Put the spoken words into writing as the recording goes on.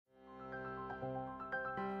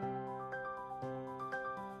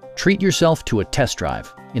Treat yourself to a test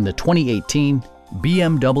drive in the 2018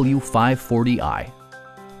 BMW 540i.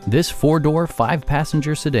 This four-door,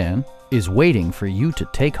 five-passenger sedan is waiting for you to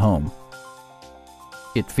take home.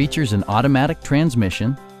 It features an automatic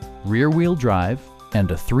transmission, rear-wheel drive,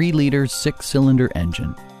 and a 3-liter six-cylinder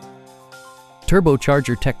engine.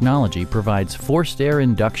 Turbocharger technology provides forced air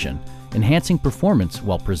induction, enhancing performance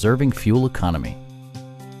while preserving fuel economy.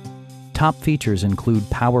 Top features include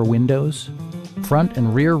power windows, front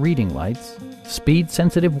and rear reading lights,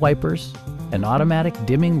 speed-sensitive wipers, an automatic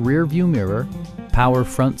dimming rear-view mirror, power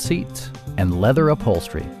front seats, and leather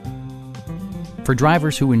upholstery. For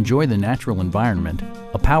drivers who enjoy the natural environment,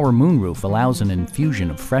 a power moonroof allows an infusion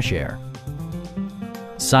of fresh air.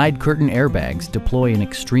 Side curtain airbags deploy in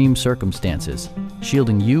extreme circumstances,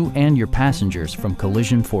 shielding you and your passengers from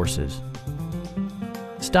collision forces.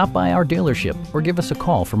 Stop by our dealership or give us a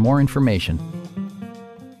call for more information.